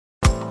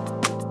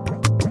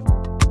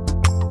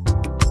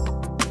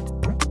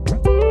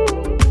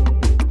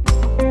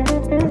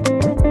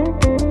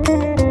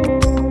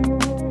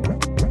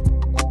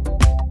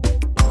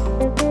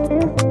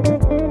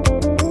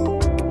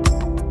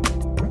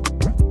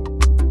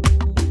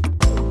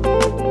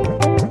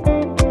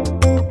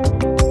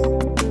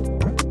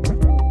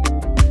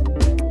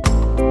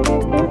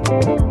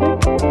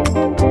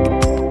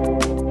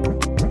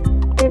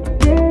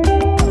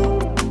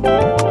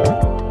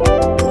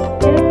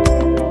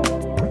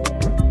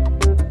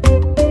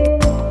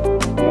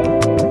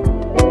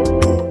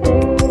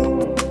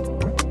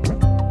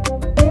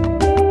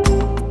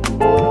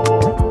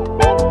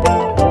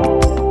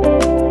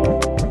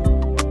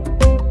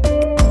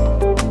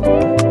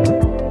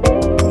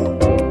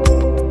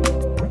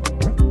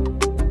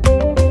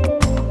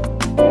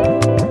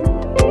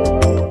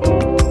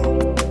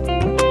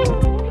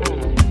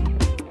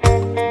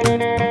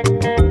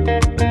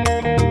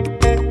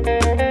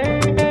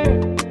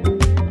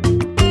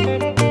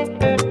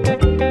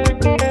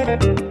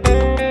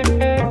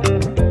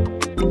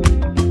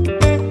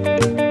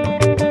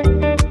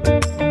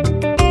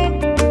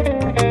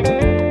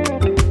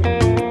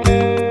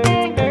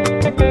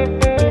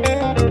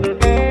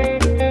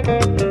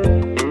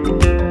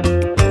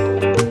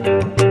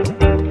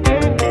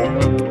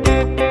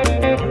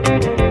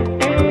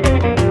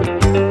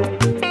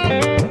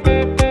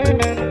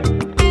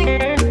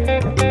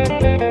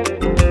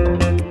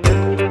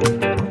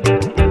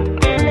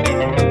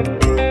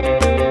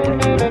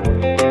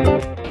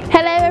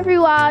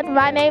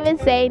my name is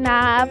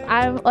Zainab.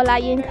 I'm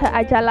Olayinka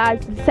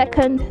Ajala's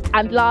second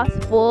and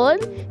last born.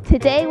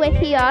 Today we're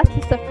here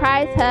to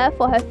surprise her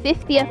for her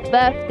 50th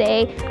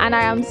birthday, and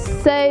I am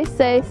so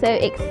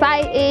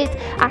excited.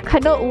 I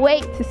cannot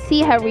wait to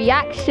see her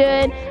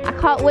reaction. I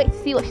can't wait to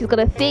see what she's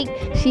gonna think.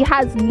 She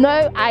has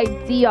no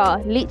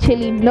idea,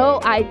 literally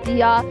no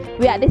idea.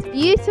 We're at this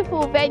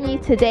beautiful venue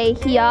today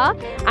here,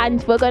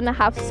 and we're gonna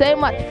have so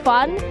much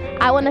fun.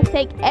 I want to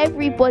thank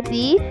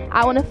everybody.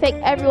 I want to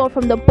thank everyone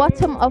from the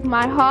bottom of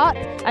my heart.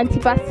 Auntie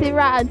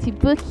Basira, Auntie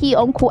Buki,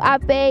 Uncle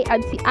Abe,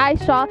 Auntie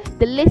Aisha,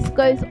 the list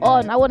goes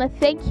on. I want to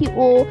thank you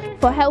all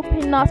for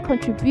helping us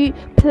contribute,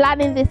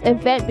 planning this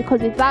event,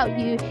 because without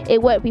you, it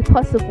won't be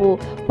possible.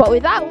 But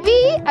without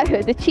me,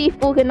 the chief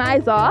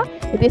organizer,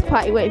 this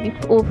party won't be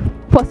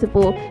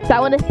possible. So I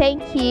want to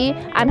thank you,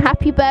 and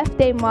happy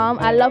birthday, Mom.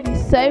 I love you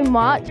so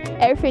much.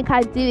 Everything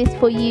I do is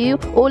for you.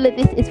 All of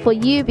this is for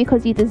you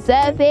because you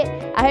deserve it.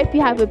 I hope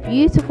you have a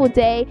beautiful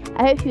day.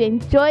 I hope you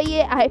enjoy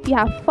it. I hope you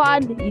have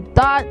fun. You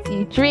dance,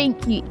 you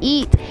drink, you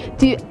eat,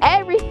 do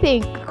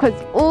everything, because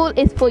all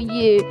is for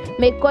you.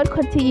 May God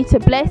continue to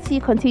bless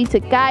you, continue to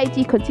guide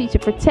you, continue to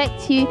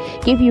protect you,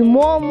 give you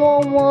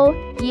more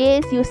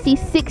years. You'll see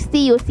 60,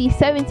 you'll see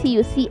 70,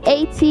 you'll see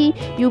 80.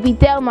 You'll be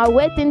there on my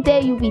wedding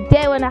day. You'll be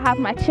there when I have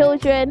my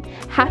children.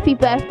 Happy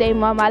birthday,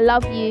 Mom. I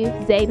love you.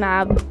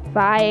 Zainab.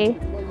 Bye.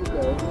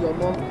 Your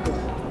mom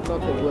is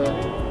not aware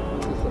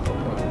this is a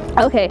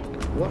surprise. Okay.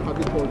 What have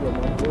you told your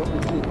mom? What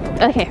is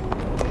it? Okay.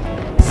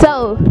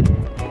 So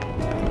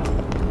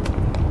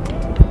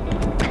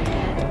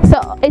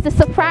it's a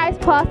surprise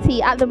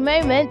party. At the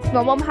moment,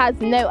 my mom has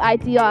no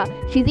idea.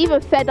 She's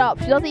even fed up.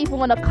 She doesn't even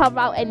want to come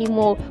out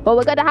anymore. But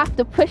we're gonna have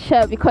to push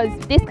her because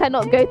this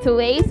cannot go to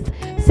waste.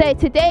 So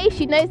today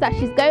she knows that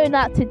she's going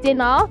out to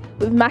dinner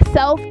with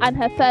myself and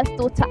her first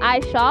daughter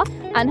Aisha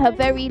and her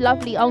very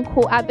lovely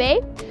uncle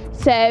Abe.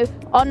 So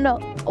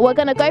we're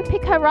gonna go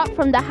pick her up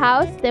from the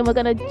house, then we're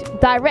gonna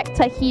direct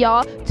her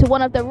here to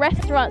one of the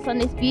restaurants on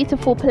this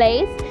beautiful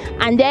place,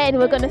 and then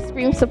we're gonna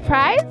scream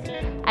surprise,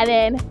 and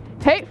then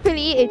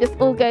hopefully it just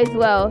all goes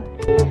well.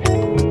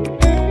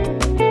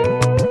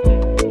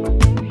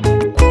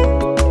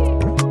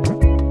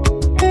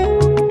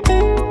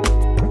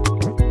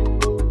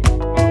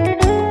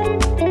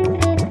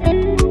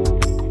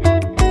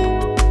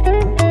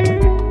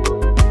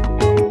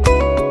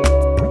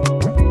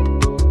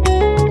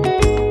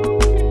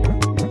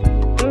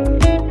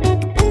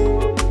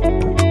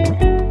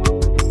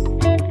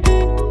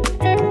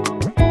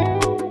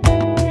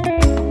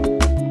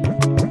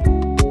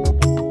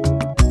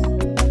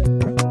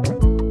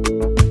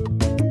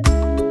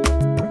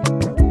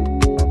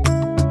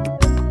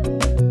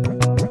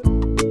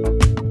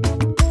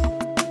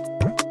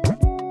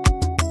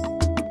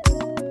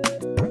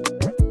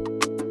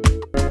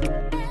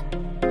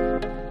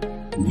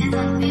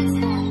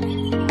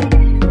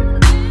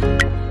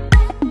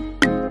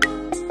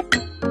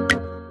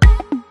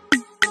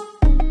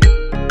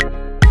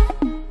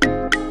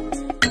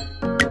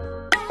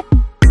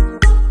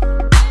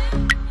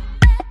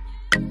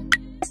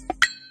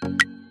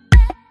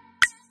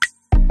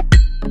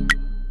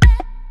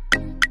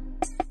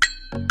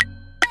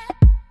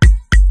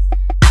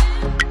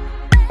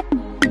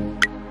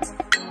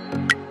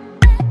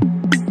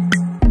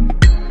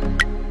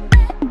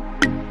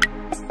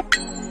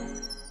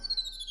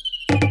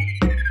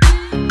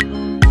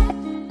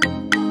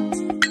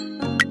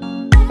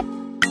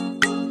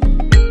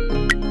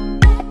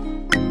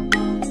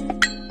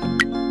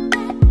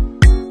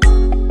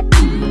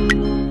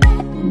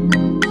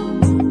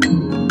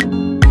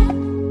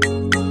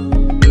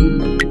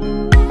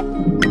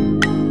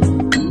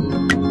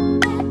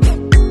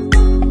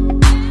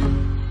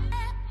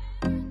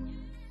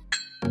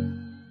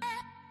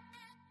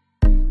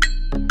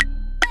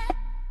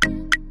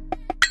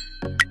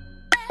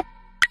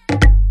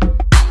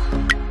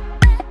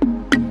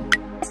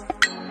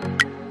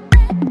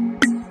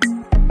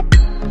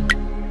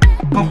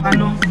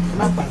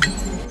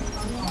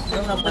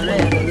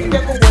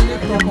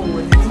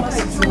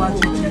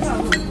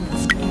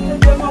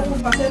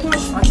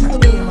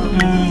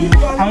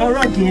 àwọn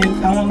rọ́ọ̀gì yẹn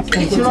àwọn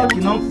ẹ̀ṣẹ́ rọ́ọ̀gì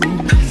náà pè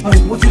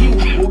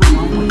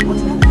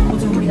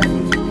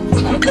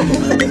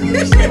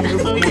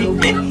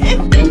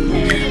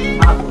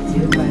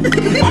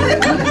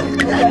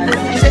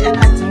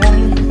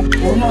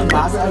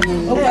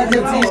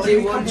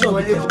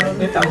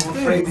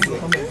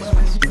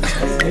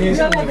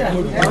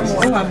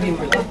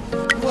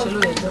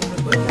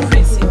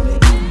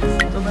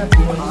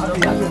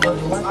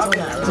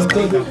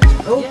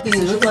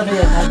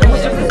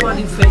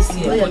everybody face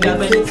here.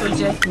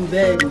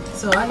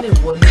 So I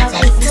live one.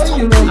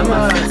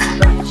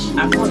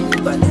 I'm going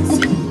to balance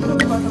it.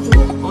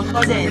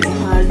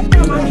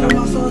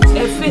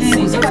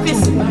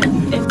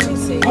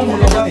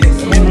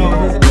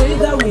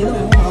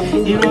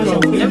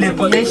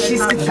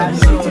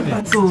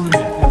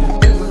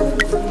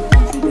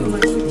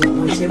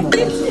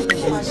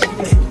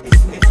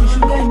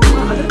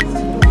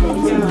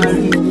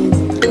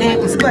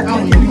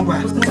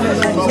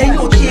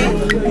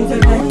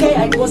 Okay,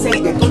 I was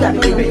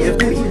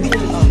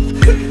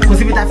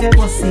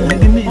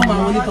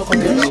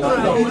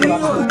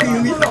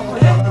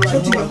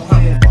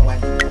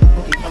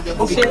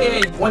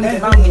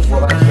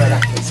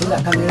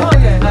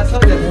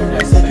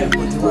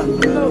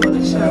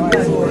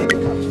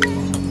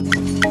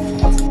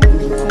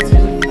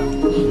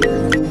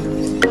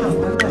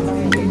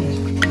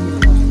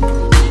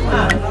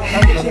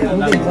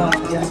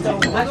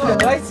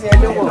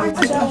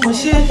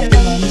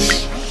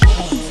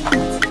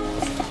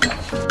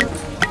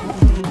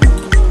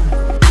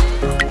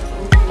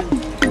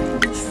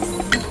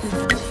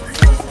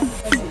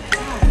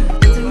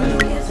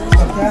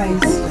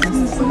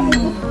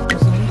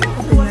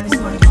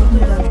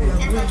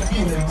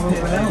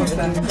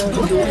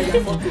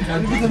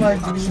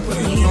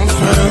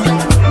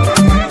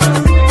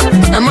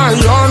Am I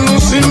young?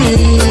 See me.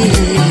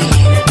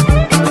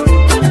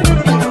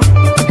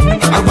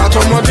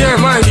 Àgbàtọ̀mọdé ẹ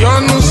máa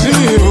yọ́nú sí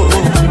mi o.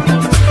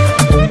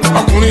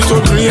 Ọkùnrin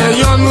tóbìnrin ẹ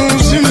yọ́nú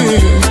sí mi.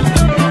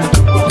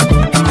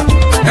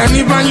 Ẹni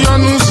bá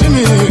yọ́nú sí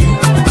mi.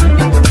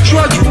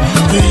 Ṣọ́jú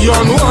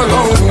ìyọ́nú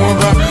Ọlọ́run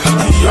ọba.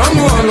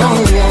 Ìyọ́nú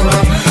Ọlọ́run ọba.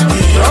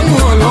 Ìyọ́nú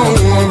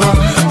Ọlọ́run ọba.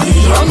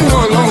 Ìyọ́nú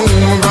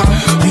Ọlọ́run ọba.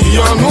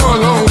 Ìyọ́nú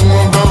Ọlọ́run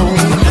ọba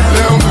òun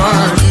lẹ́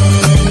máa rí.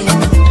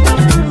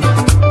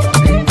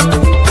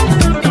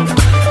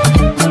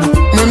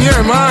 Mo ní ẹ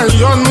máa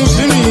yọ́nú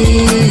sí mi.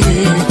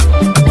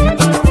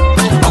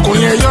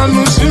 Ọkùnrin ẹ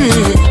yọ́nú sí mi,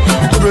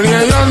 obìnrin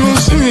ẹ yọ́nú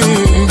sí mi.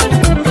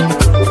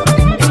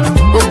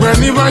 Gbogbo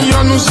ẹni bá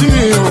yọ́nú sí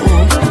mi o.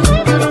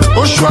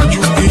 Ó ṣọ́jú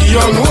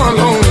ìyọ́nú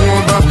Ọlọ́run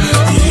ọba.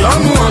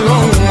 Ìyọ́nú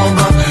Ọlọ́run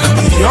ọba.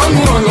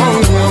 Ìyọ́nú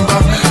Ọlọ́run ọba.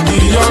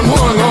 Ìyọ́nú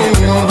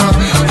Ọlọ́run ọba.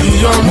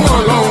 Ìyọ́nú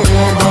Ọlọ́run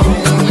ọba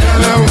òun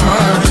lẹ́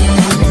máa rí.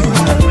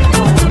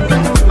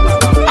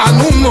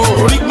 Àánú mo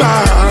rí gbà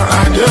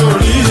adé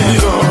orí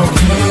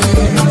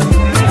ọ̀gbìn.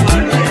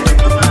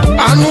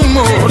 Àánú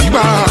mo rí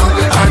gbà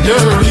adé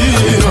orí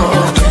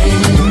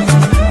ọ̀gbìn.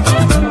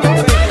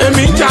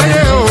 Èmi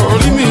jáyé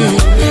orí mi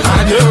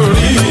adé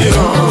orí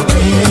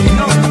ọ̀gbìn.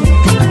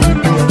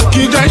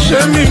 Kì í jẹ́ ṣe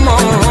mí mọ̀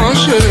ọ́n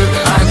ṣe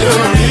adé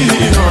orí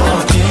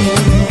ọ̀gbìn.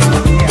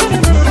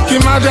 Kì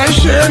í má jẹ́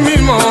ṣe mí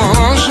mọ̀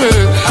ọ́n ṣe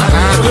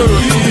adé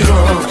orí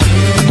ọ̀gbìn.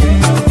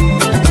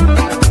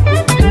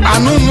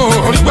 Àánú mo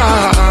rí gbà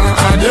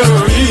adé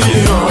orí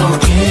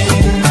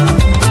ọ̀gbìn.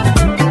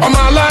 Ọmọ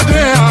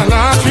aládé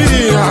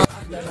àlàáfíà.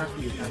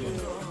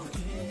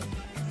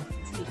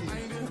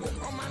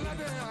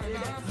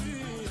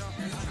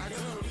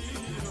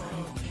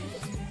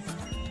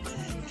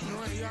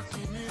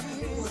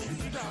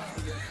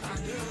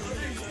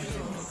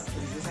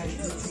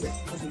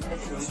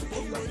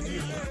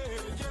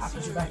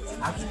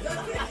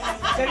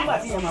 Nígbà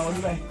tí ìyẹn máa wọlé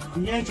báyìí,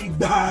 ìyẹn ti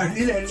gbà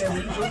nílẹ̀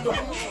lẹ́wọ̀n tó tọ̀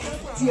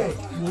tí ẹ̀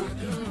wò.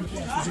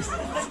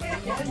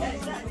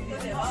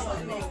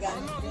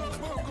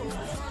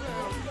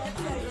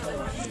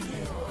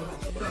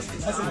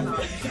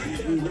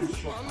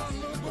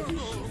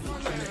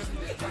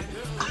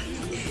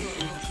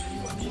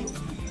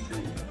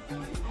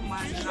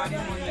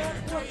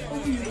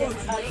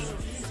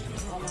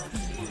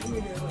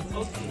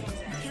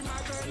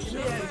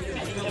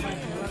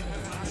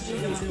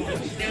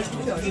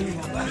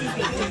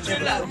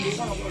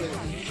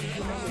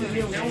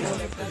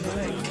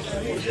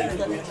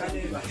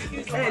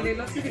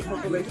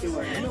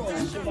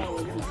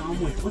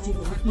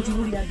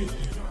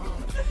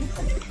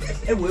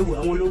 Ewo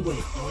àwọn olóńgbò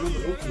yìí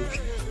òkè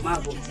máa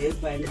bọ̀ tí ẹ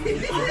gba ẹni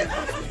lẹ́yìn.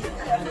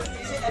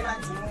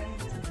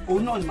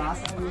 Òun náà máa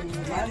sáré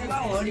máa ní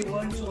báwọn rí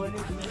wọlé.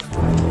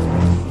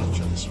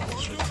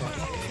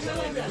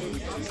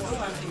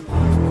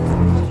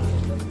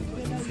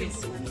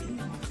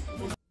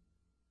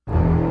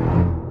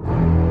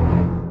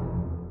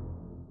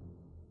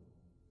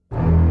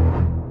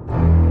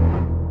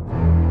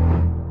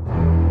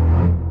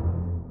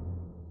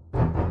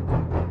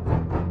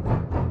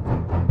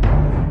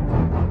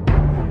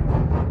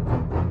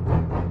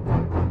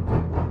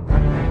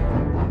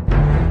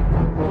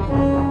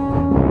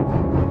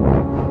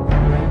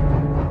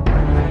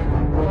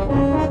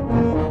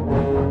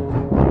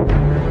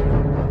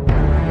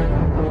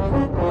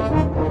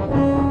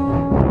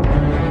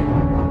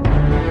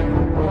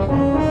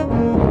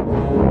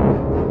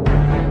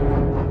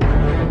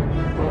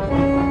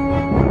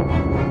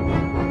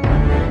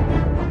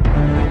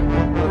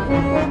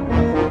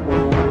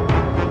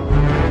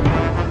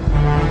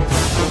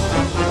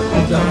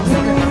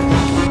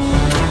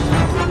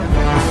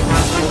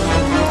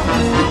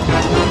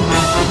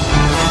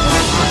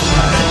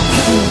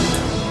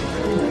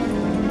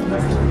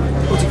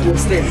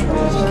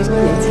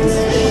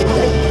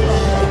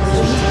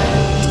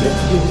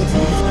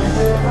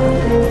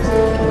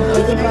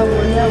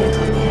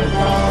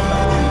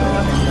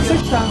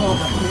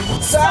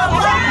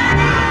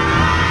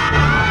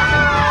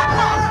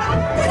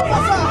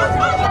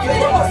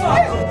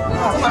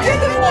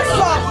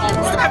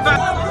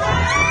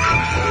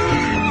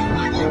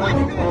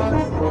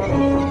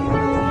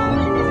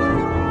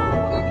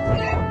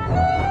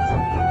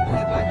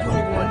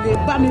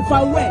 Bá mi fa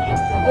wẹ̀.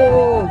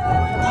 Oh.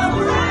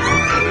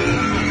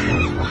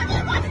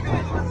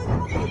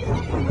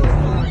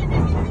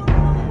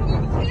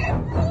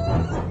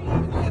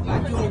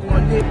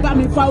 bá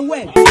mi fa owó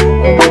ẹ̀.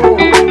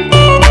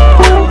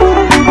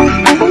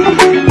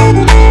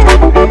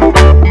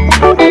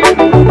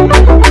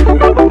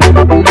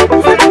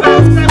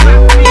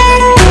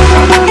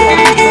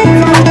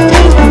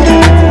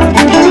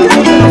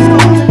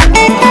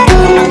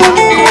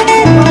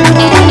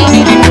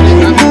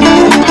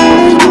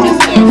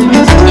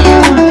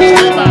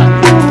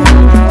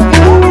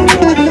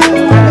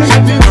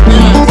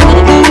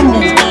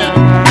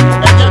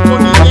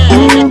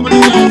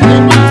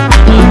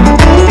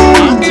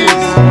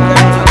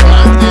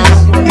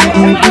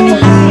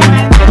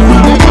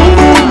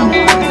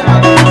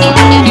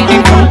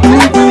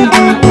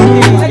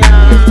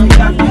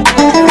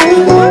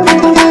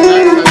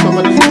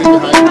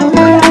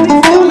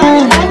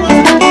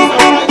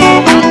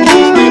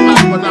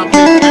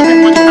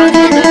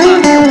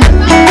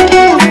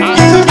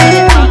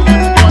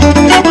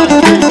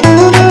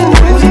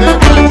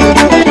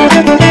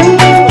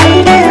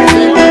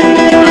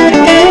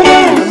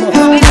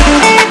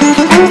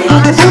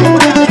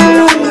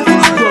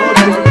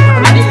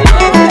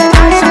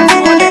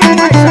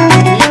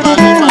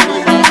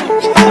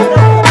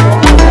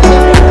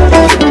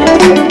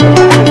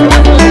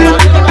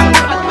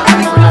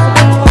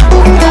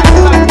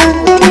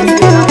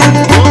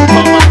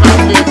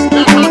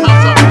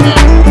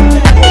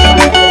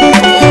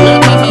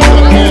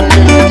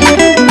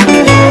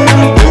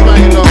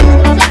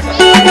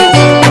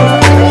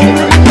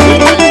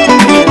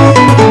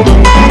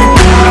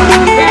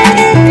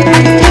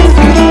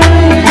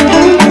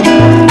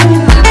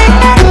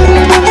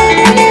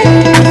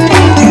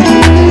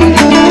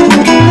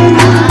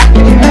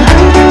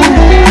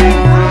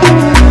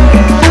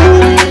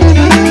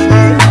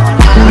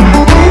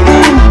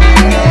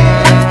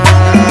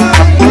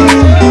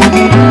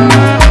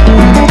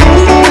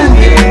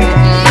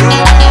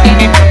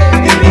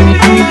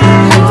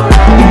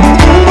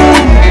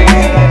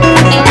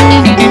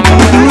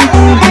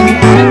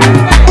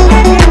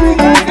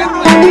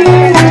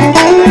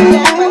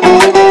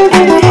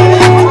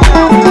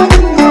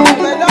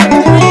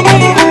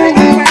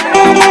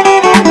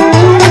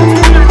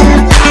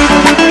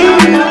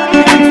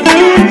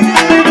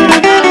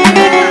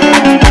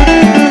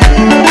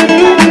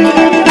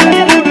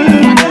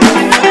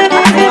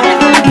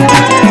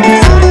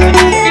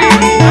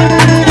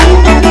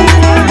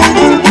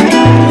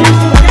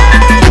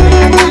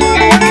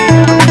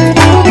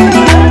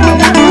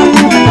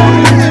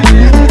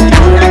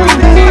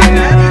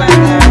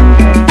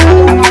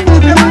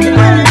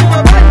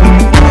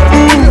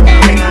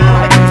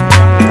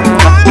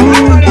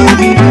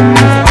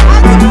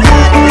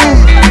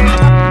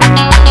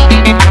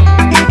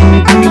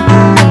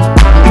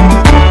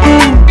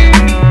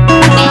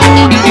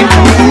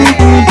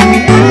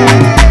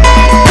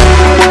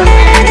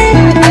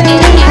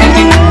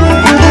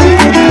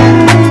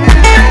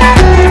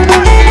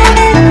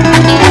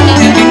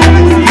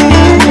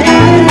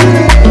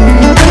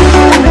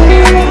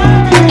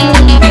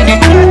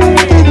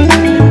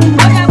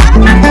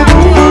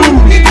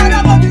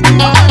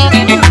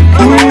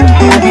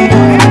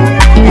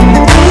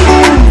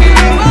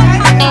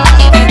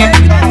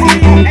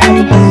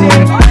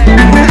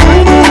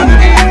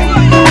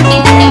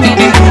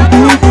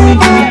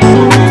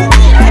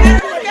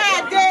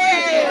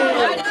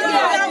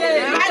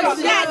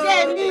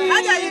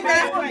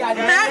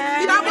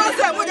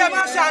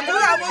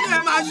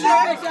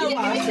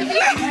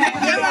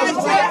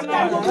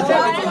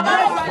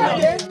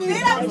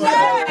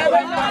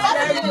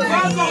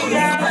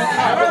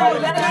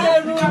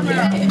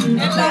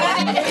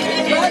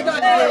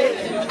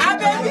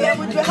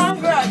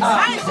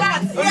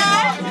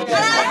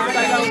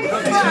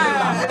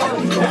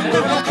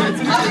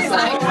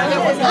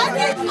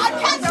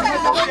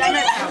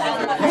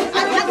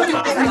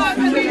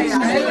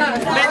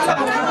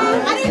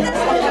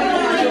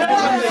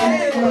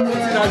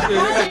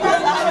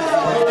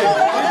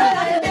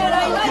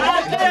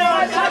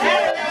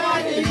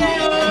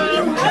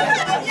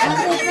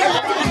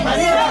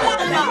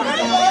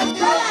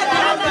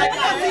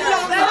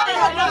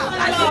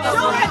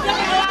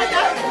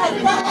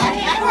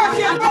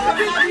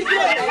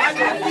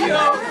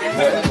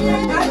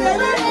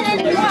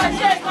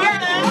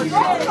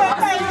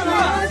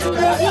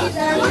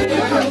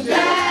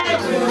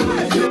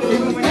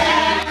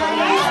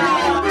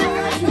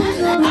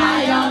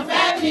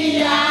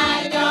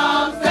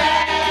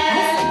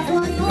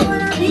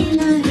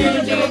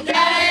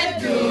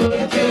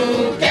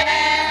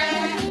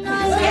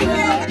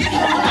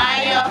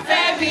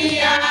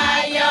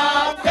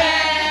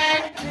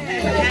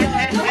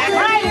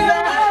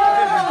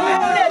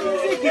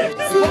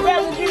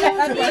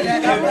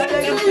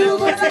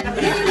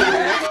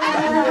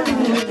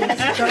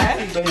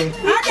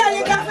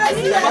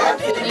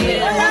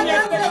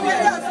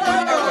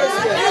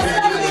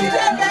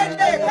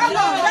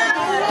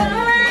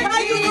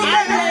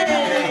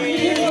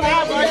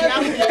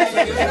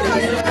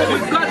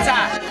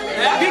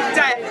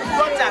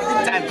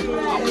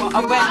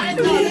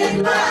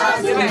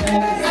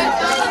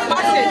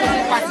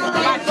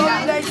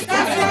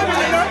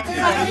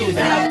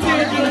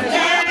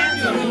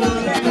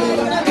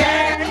 Yeah.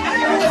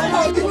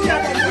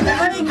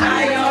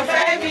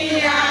 Àyànfẹ́ mi,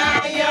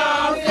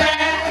 àyànfẹ́.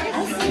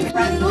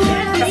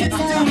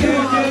 You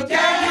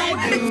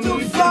carry too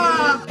far.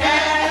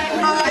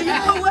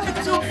 You way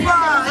too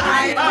far.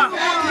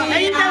 Àyànfẹ́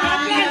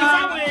mi,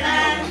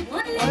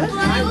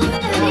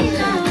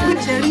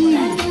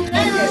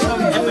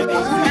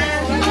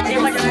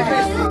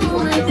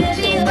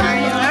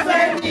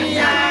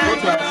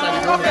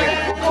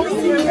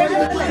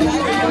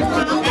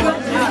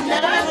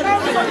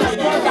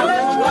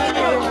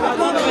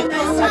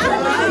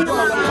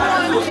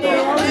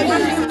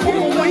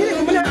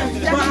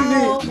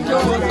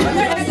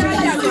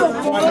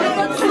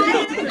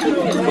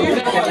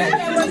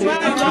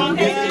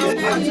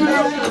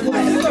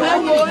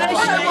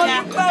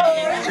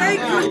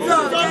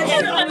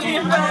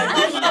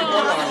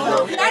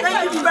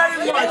 Thank you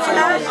very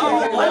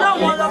much.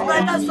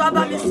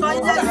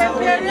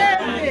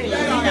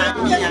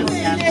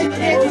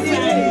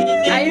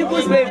 Are you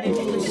good,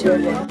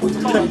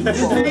 baby?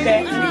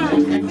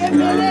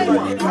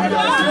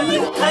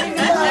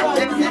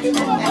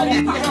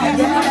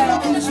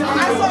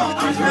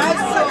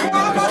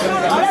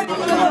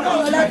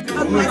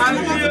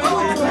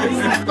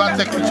 Go and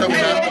take a picture with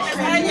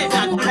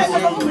her.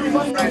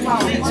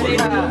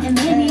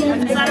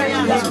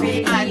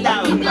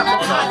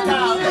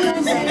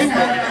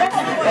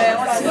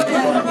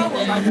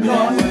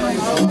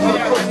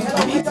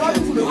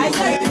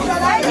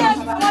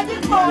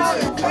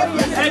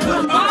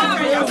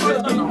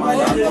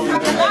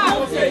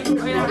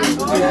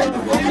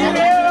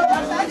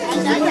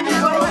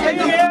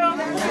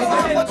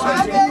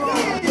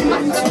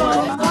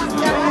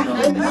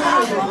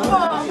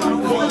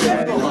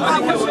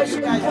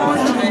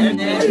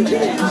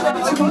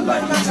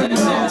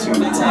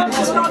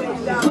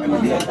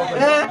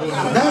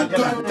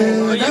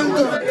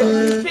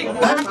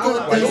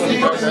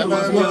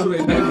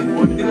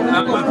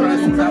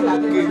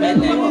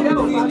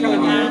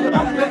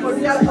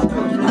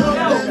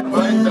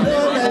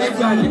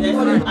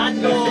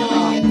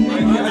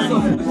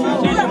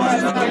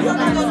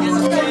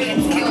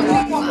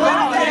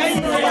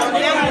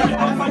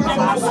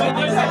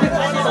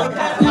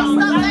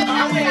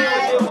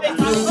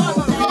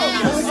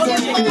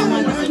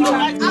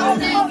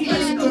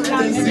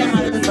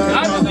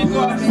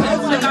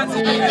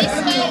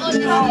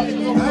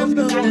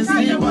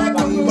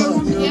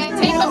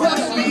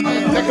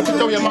 Take a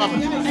picture with your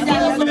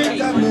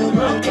mom.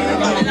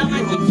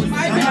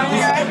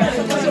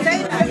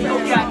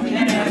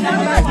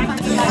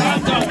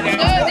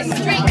 This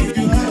is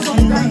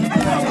drinks.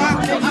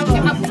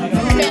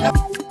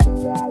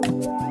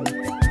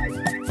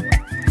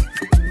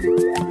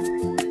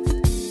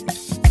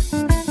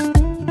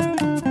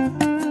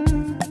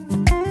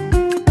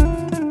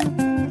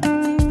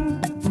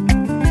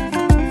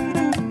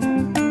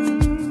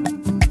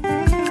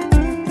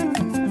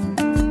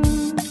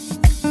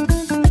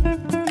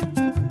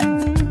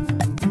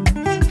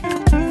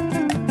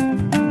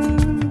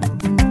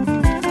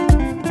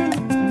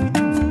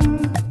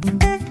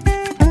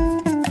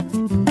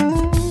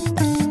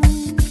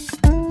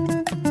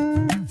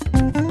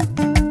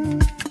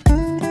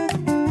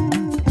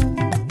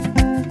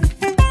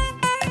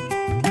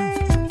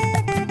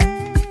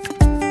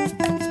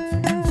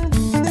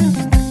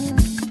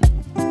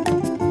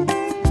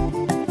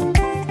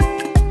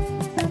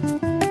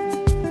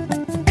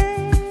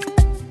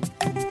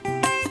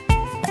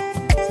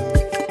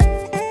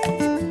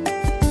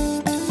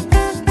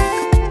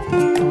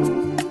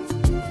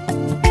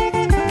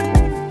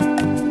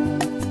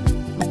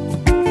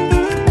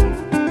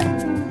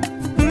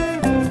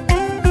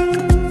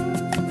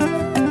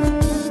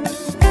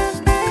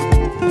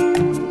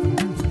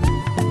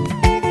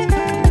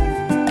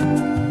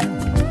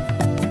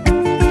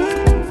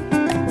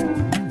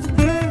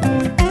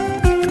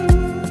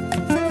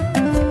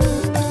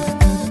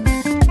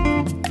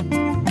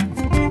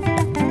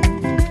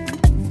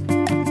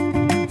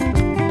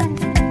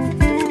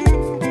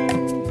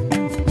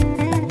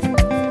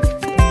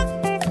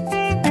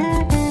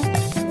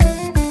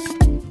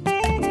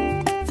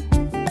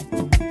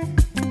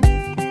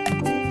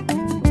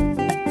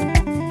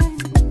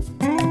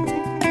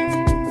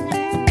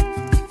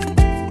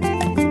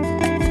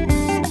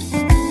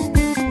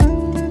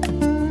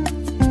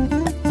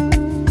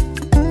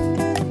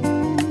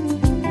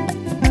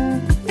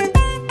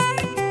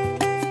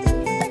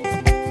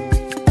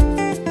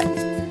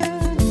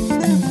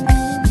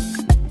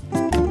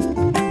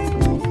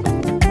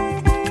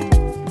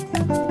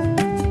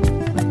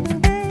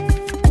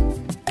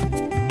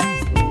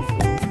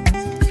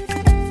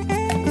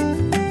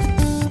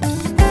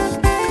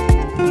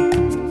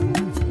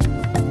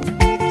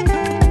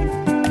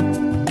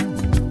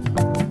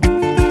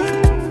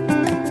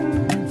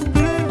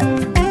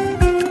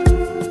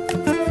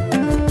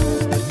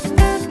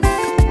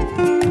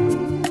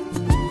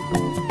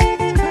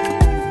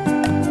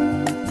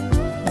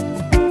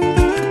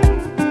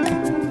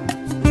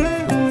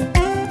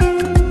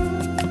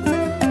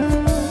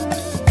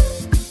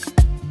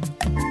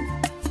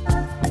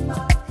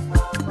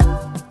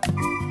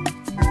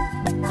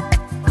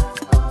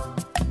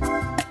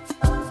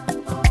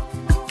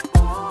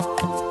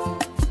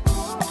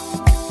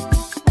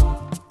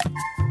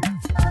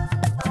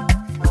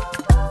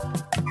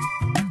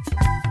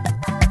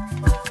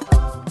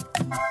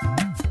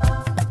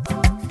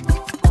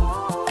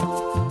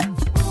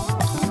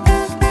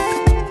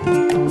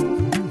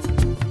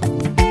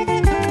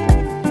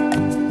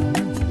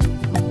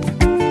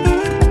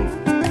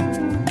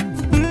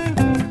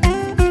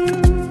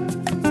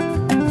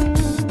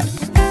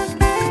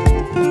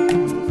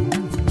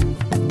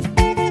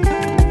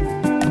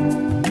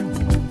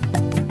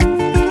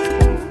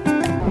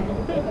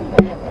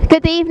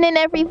 Good evening,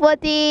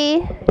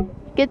 everybody.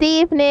 Good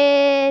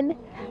evening.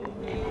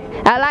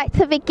 I'd like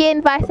to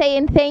begin by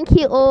saying thank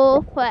you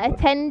all for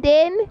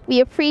attending. We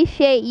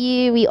appreciate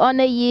you, we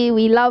honor you,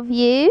 we love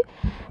you.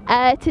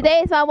 Today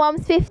is my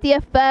mom's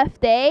 50th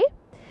birthday.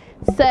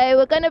 So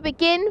we're going to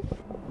begin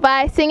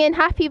by singing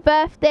happy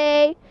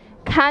birthday,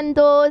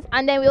 candles,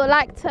 and then we would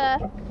like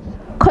to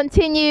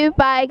continue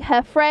by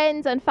her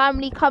friends and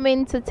family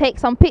coming to take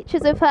some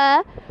pictures of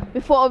her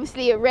before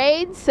obviously it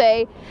rains.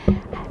 So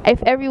if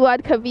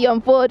everyone could be on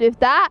board with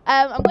that.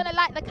 I'm going to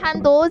light the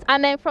candles,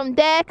 and then from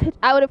there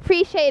I would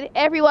appreciate if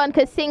everyone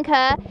could sing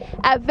her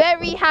a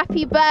very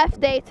happy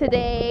birthday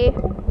today.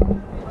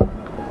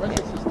 Where's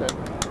your sister?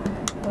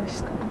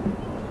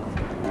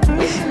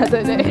 I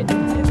don't know.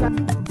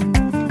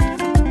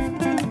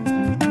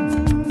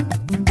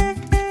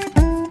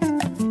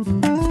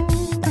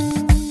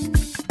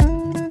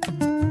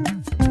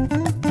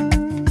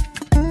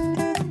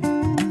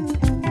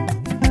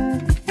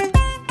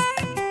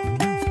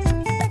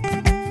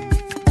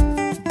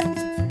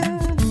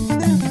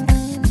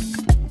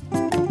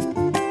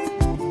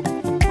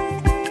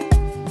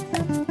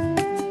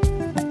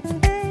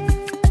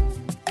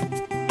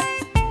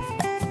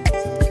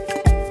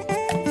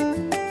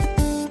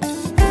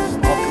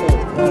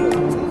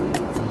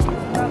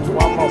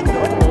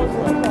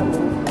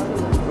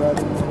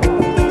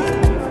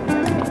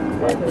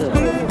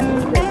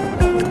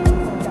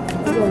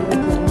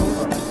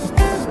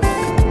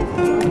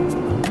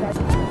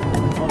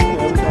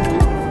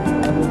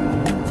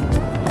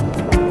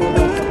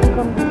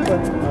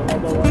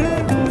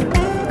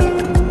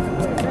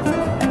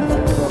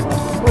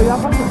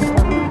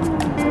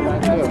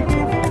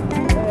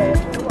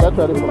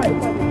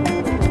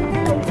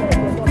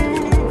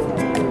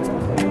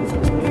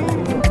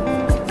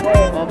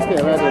 Okay,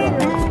 ready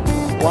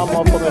now. One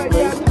more for the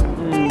plate.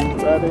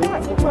 Ready?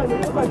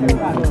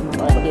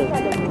 Okay.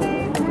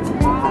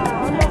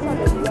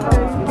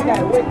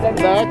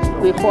 Next,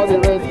 before the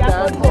rain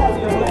starts.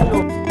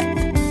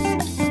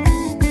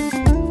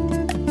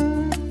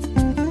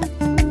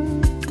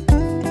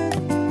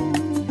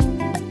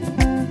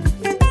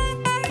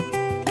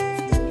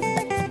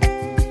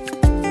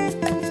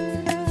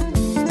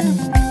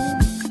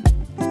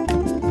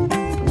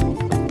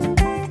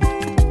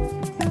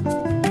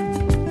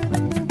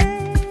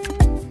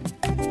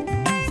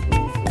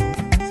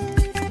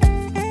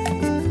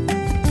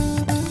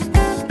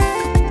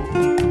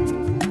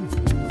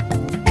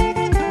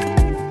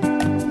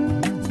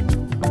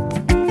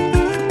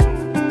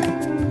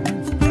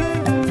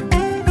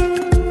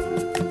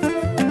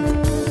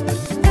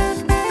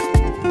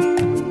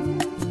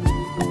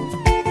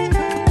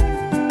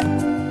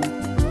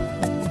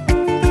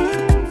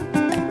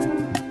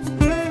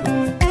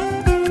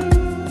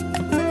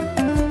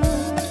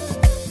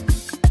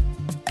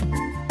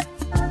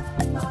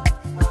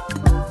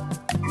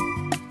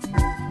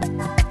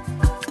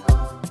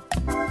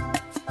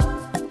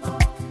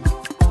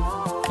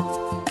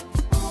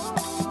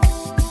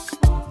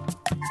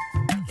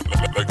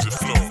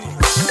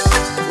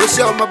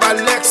 Show my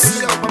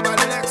Alexi,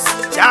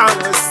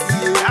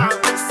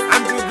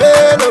 Andrew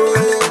Bello,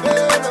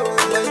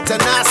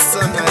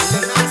 international.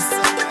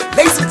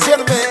 Ladies and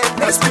gentlemen,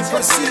 let's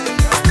proceed,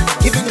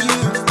 giving you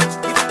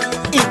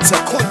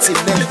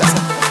intercontinental.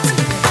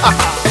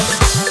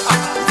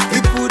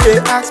 People they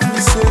ask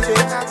me, say,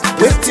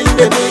 waiting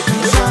they make me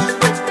shine.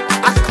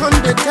 I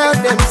can't tell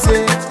them,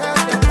 say,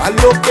 I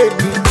look at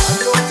me,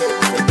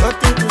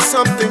 nothing to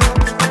something.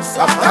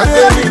 I'm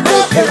really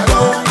looking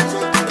down.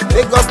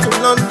 Lagos to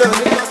London,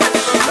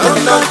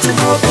 London to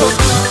Mogo.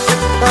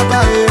 Baba,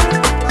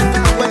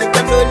 when it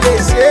comes to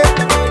lazy,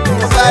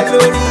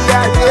 Valori,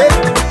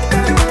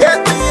 you get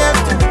me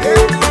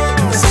today.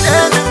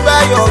 Standing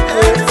by your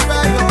grave,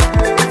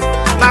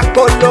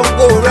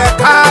 Makolongo,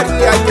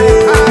 Rekari,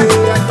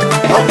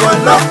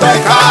 Omonope,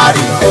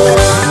 Kari,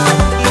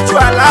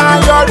 Ituala,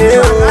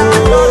 Yore,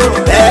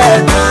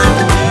 Lena,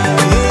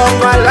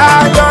 Omala,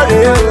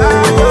 Yore,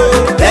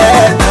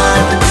 Lena.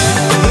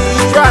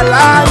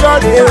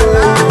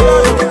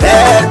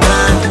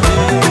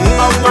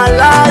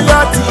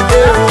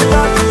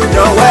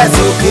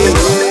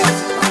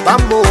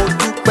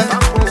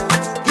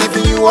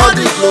 Giving you all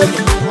the glory.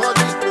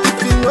 If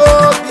you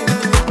know me,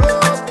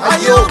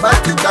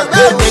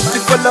 thank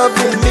you for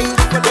loving me.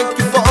 Thank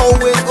you for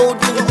always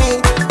holding me.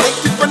 Thank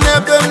you for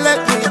never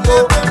letting me go.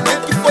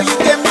 Thank you for you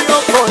gave me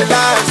up for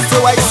life. So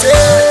I say,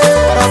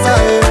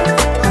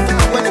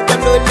 when it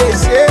comes to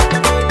this,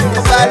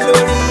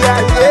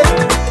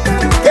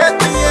 get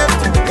me up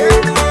today,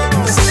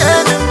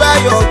 standing by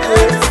your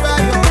grave.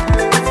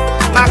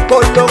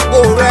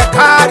 Makolongo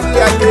Rekari,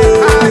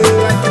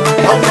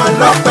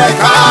 Omanope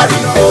Kari,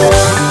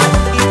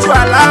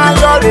 Ituala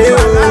Yore,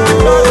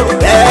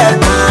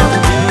 Lena,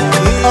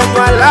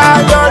 Omala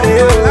Yore,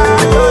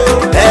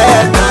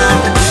 Lena,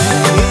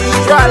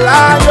 Ituala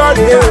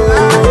Yore,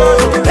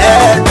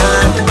 Lena,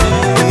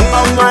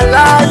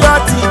 Omala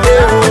Yore,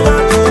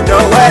 no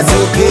West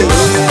okay,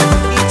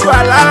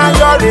 Ituala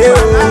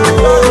Yore.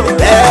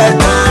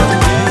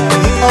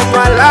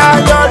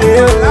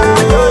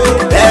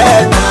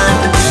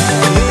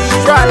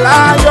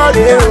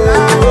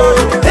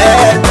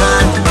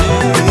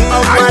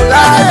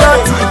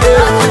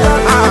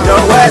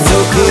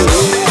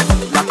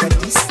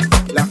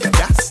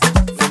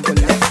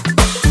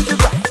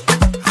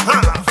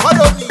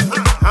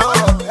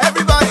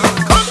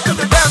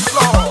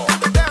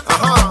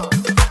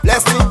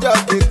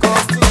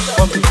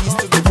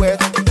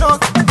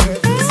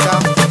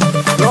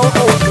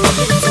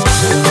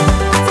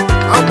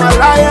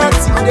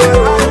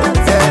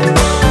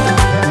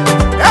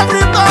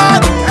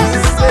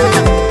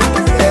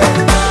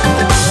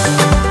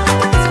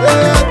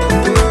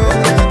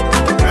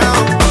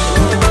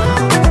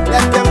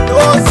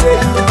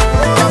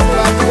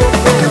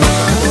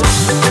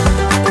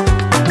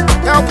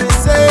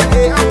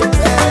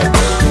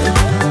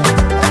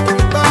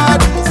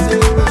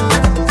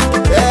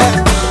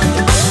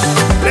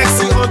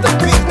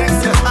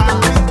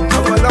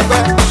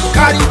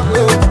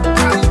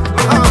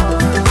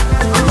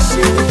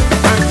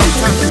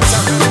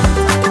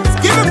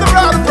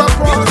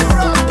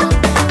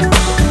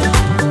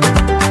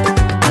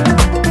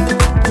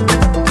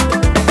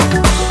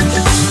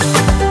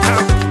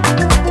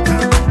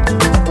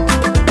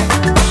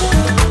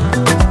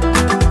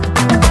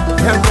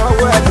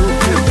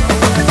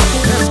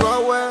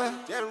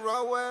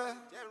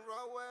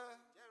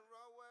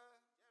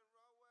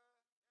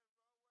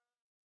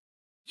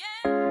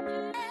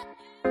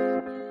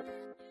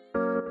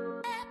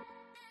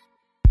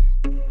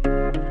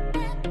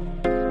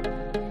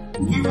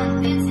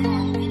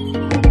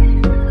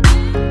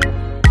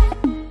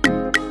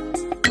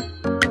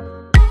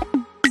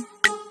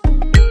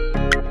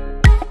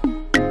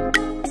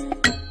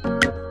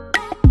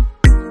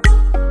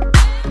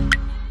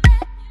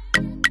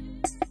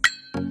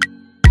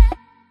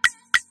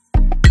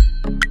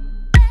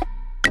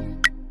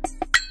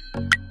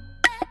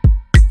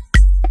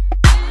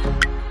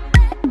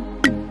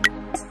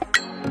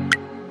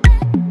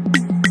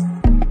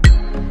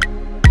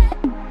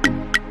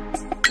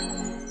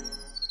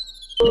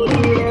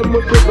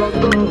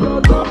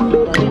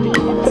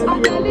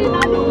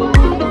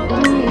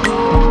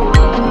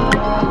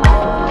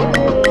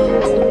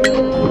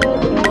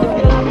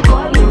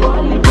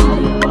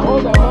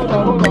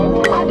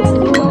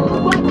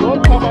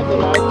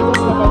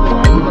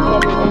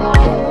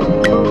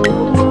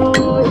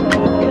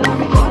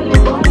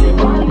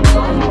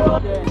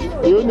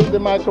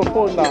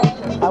 Microphone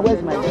now.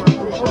 Where's my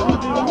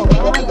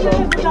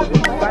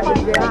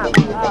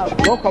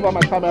Don't cover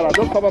my camera.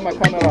 Don't cover my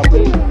camera,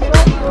 please.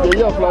 The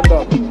year of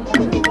London.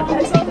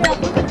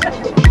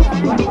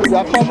 You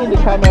are covering the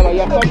camera.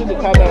 You are covering the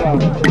camera.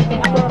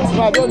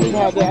 No, I don't need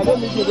her there. I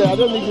don't need you there. I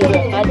don't need you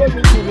there. I don't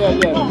need you there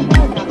yet.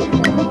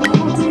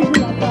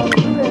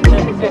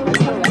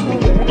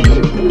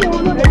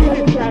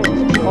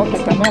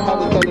 Okay, can I have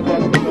the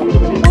telephone?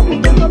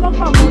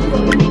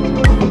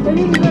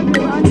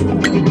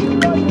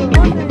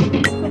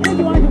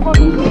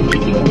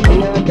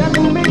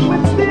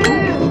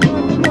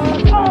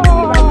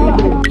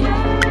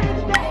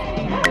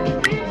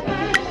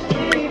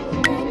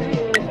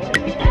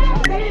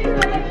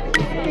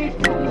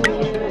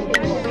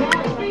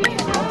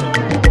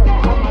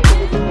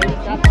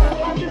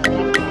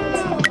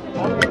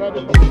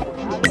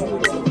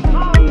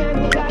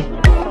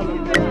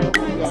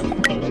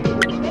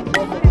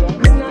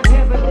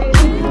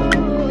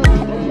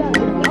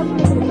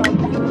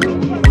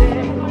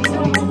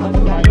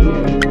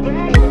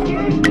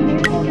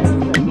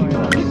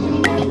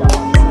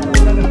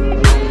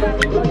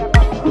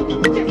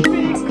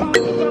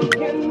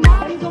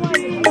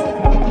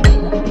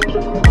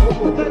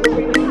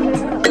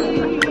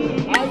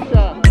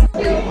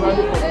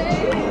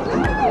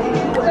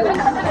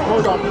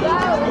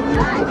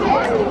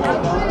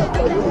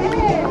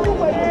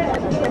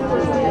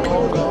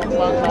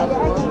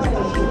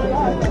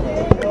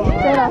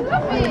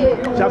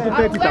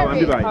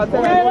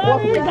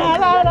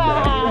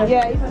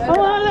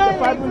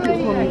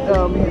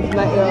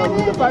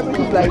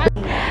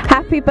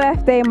 Happy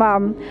birthday,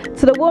 Mum.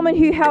 To the woman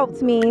who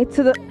helped me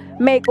to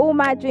make all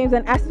my dreams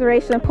and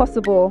aspirations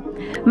possible,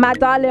 my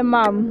darling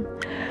Mum.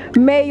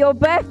 May your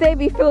birthday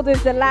be filled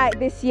with delight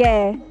this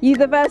year. You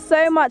deserve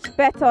so much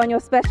better on your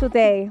special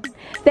day.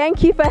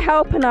 Thank you for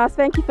helping us.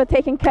 Thank you for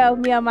taking care of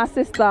me and my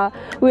sister.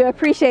 We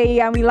appreciate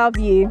you and we love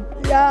you.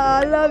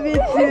 Yeah, I love you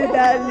too,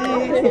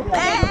 darling.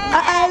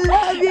 I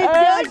love you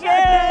too,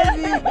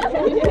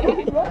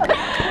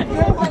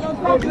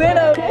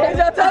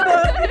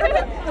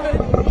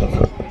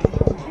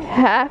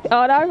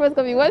 Oh, that was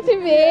gonna be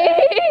watching me.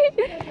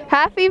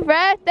 Happy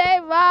birthday,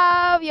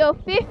 Mom. You're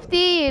 50,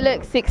 you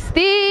look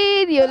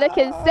 16, you're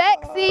looking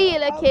sexy, you're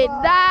looking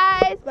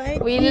nice.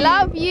 We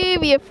love you,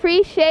 we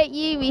appreciate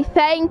you, we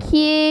thank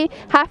you.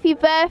 Happy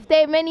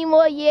birthday, many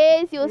more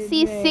years. You'll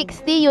see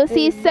 60, you'll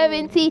see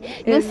 70,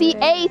 you'll see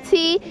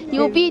 80,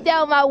 you'll be there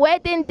on my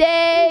wedding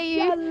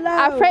day.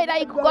 I pray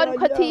that God will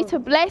continue to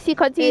bless you,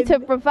 continue to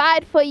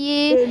provide for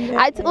you.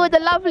 And to all the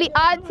lovely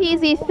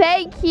aunties, we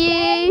thank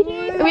you.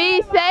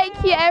 We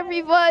thank you,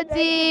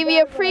 everybody. We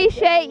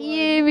appreciate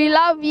you. We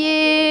love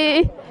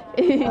you.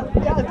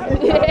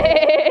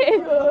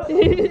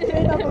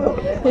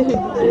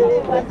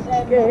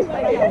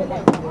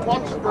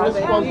 What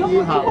response do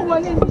you have?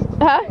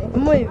 Huh?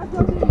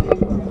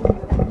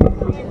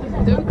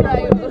 Don't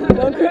cry.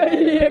 Don't cry.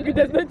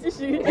 There's no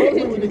tissue.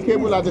 With the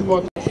cable at the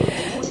bottom.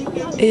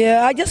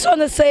 Yeah, I just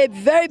want to say a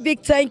very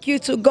big thank you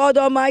to God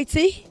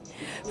Almighty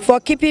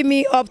for keeping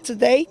me up to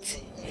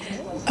date.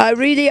 I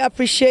really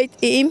appreciate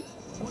Him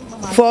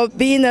for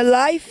being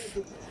alive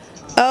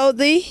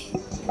healthy.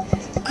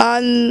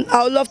 And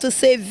I would love to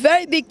say a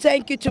very big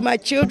thank you to my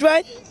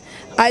children.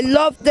 I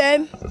love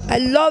them. I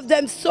love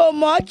them so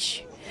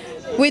much.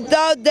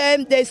 Without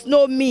them, there's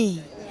no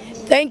me.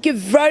 Thank you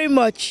very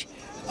much.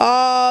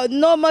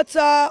 No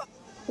matter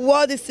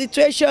what the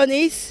situation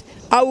is,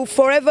 I will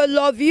forever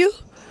love you.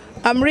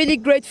 I'm really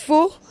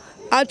grateful.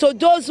 And to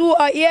those who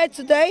are here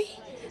today,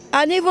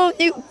 and even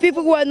if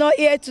people who are not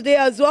here today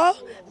as well,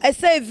 I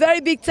say a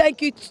very big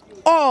thank you to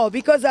all,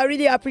 because I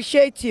really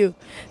appreciate you.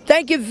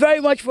 Thank you very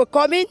much for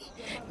coming.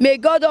 May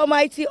God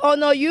Almighty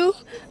honor you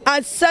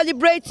and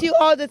celebrate you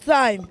all the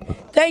time.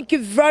 Thank you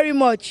very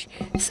much.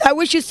 I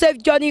wish you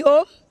safe journey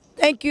home.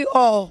 Thank you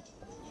all.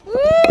 Woo!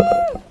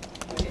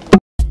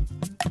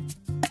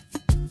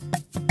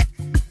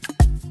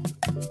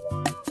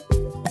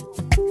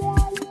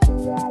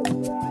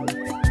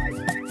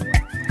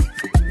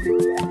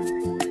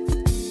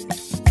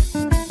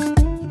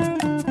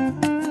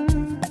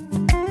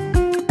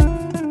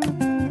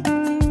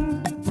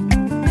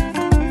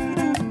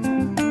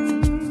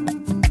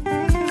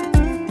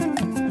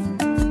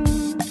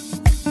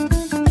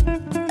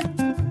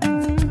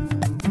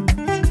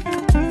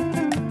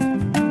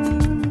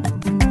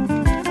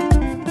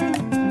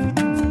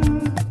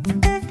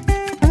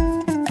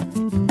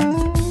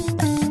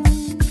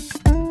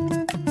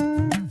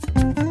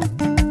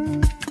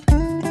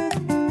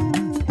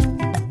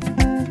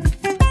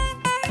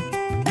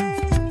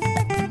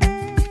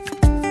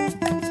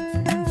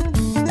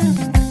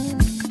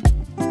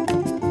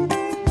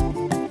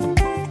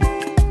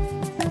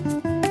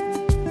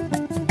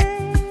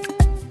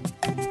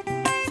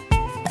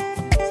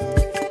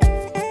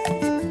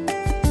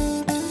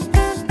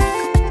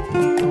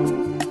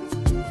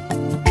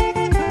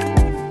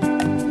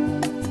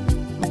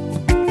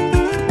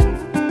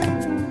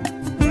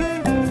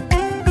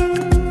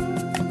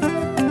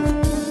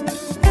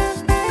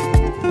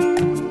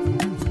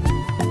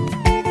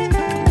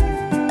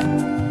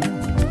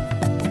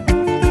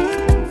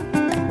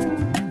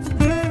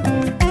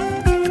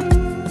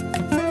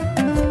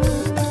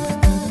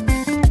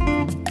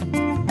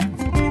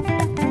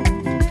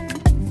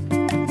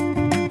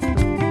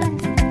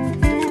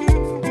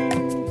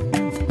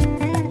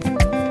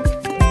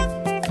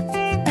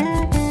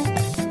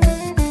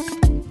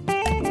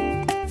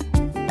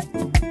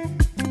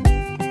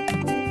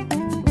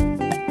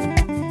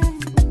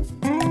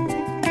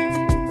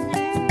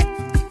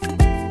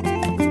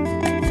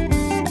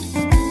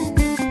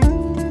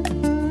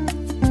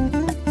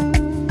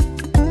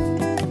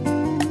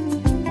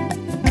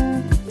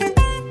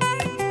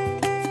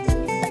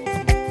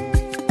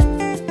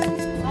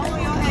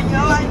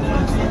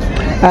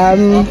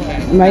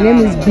 My name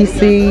is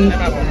BC.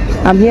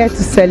 I'm here to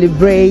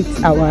celebrate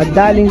our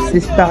darling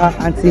sister,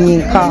 Auntie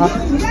Yinka,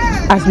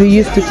 as we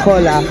used to call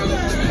her.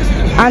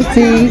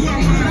 Auntie,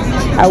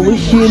 I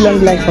wish you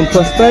long life and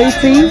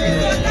prosperity,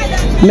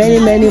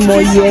 many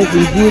more years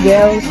in good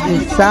health,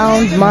 in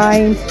sound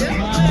mind,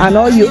 and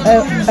all you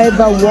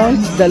ever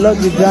want, the Lord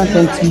will grant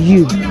unto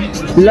you.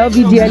 Love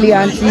you dearly,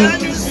 Auntie,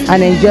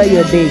 and enjoy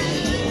your day.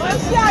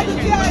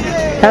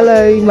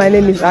 Hello, my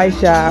name is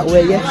Aisha.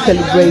 We're here to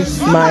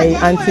celebrate my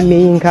Auntie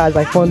Yinka, as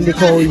I fondly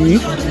call you.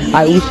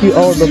 I wish you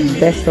all the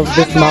best of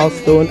this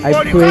milestone. I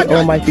pray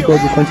Almighty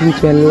God will continue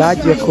to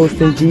enlarge your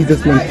coast in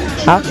Jesus' name.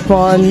 Have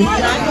fun.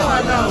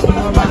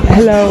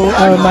 Hello,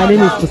 my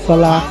name is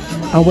Musola,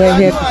 and we're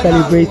here to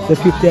celebrate the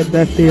 50th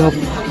birthday of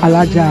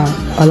Alhaja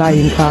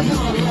Olayinka.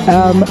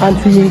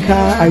 Auntie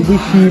Yinka, I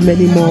wish you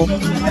many more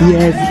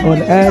years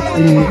on earth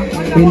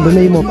in the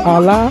name of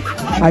Allah.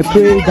 I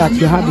pray that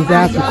your heart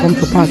desires will come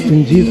to pass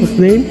in Jesus'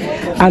 name,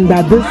 and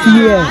that this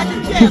year,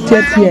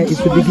 50th year, is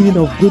the beginning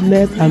of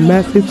goodness and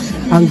mercies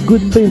and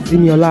good things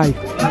in your life.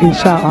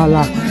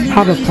 Inshallah.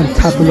 Have a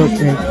fantabulous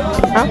day.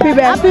 Happy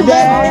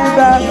birthday!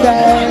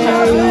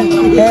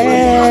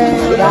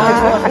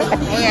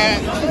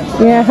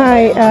 Yeah,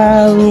 hi.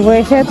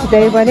 We're here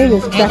today. My name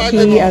is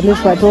Jackie, and this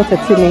is my daughter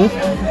Timmy.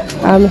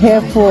 I'm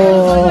here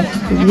for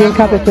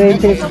Yinka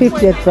Aduki's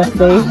 50th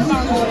birthday.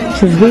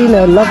 She's been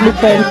a lovely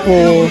friend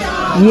for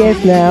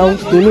years now.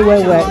 We knew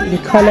when we were in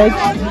college,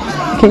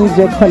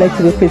 Kingsway College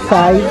to be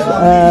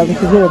precise.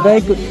 She's been a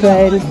very good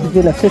friend. She's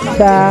been a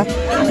sister.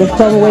 We've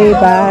come way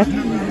back.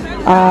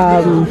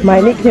 My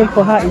nickname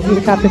for her is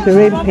Yinka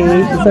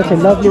Aduki. She's such a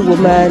lovely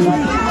woman.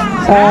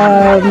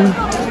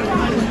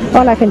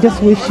 All I can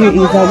just wish you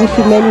is I wish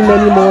you many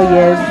more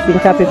years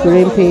Yinka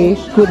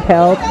Aduki, good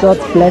health,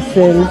 God's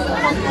blessings,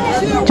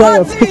 joy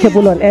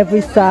unspeakable on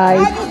every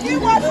side.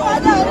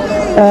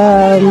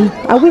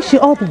 I wish you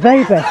all the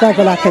very best. That's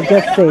all I can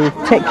just say.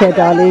 Take care,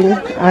 darling,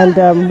 and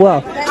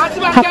well,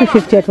 happy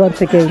 50th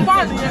once again.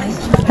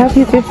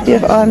 Happy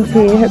 50th,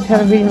 Auntie. Hope you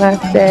have a really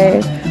nice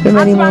day with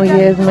many more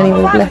years, many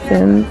more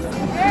blessings.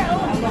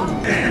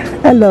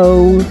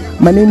 Hello,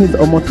 my name is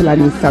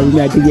Omotolani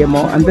Sarumi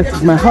Adeyemo, and this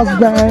is my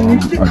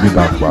husband.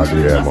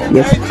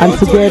 Yes, and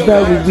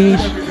together we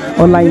wish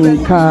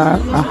Olayinka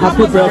a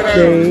happy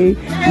birthday,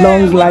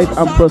 long life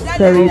and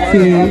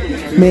prosperity.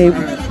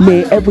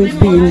 May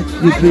everything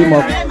you dream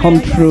of come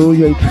true.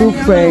 You're a true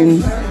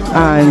friend.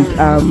 and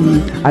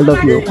I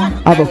love you.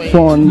 Have a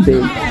fun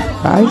day.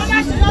 Bye.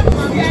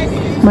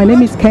 My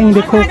name is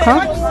Kehinde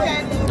Koka.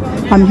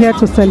 I'm here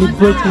to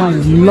celebrate my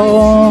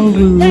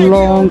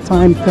long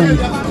time friend,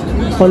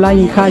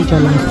 Olayinka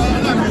Ajala.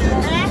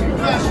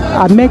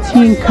 I met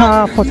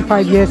Yinka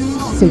 45 years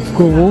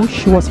ago.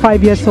 She was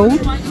 5 years old.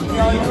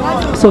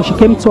 So she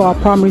came to our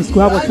primary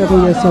school. I was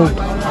 7 years old.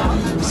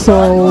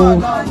 So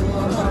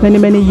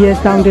many years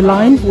down the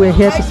line, we're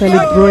here to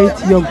celebrate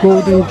your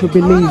golden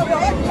jubilee.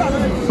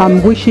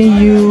 I'm wishing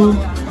you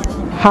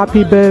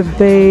happy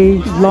birthday,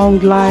 long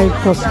life,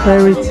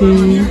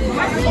 prosperity,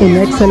 in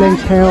excellent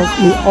health.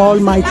 May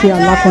Almighty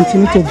Allah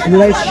continue to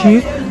bless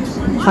you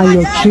and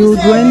your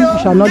children. You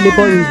shall not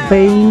labor in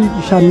vain.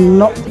 You shall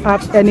not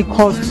have any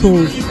cause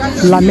to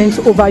lament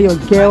over your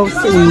girls,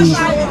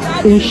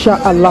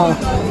 inshallah.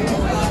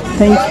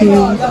 Thank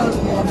you.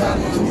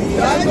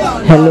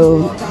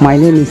 Hello, my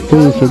name is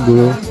Tony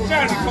Sheguro.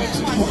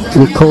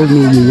 We call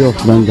me New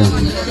York, London.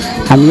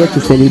 I'm here to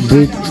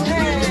celebrate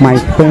my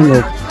friend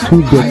of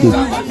 2 decades,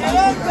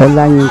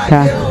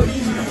 Olayinka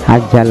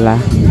Ajala.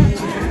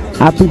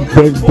 Happy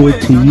birthday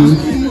to you,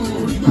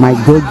 my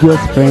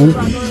gorgeous friend.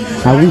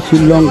 I wish you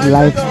long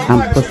life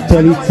and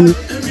prosperity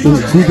in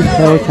good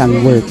health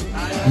and wealth.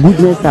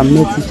 Goodness and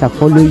mercy shall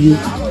follow you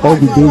all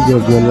the days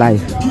of your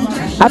life.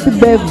 Happy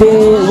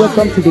birthday,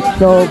 welcome to the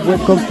club,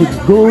 welcome to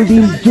the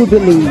Golden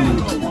Jubilee.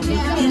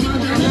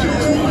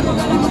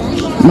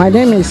 My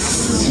name is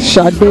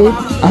Shade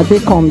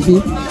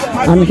Adekombi.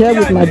 I'm here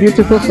with my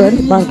beautiful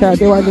friend, Banka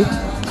Adewale.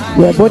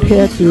 We are both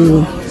here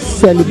to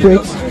celebrate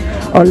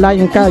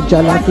Olayinka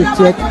Ajala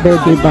 50th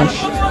birthday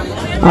bash.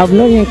 I've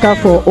known Yinka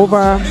for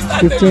over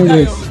 15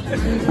 years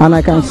and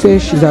I can say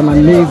she's an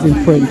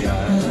amazing friend.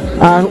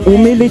 Her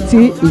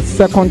humility is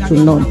second to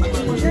none.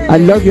 I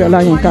love you,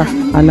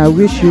 Olayinka, and I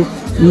wish you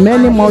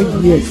many more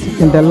years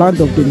in the land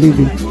of the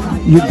living.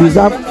 You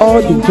deserve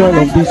all the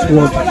joy of this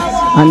world,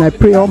 and I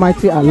pray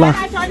Almighty Allah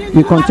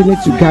will continue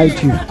to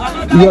guide you.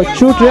 Your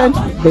children,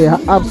 they are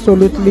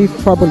absolutely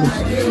fabulous,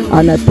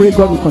 and I pray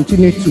God will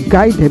continue to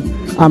guide them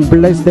and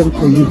bless them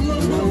for you.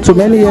 To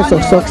many years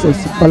of success,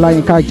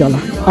 Olayinka Ajala.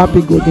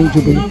 Happy Golden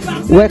Jubilee.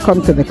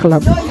 Welcome to the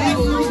club.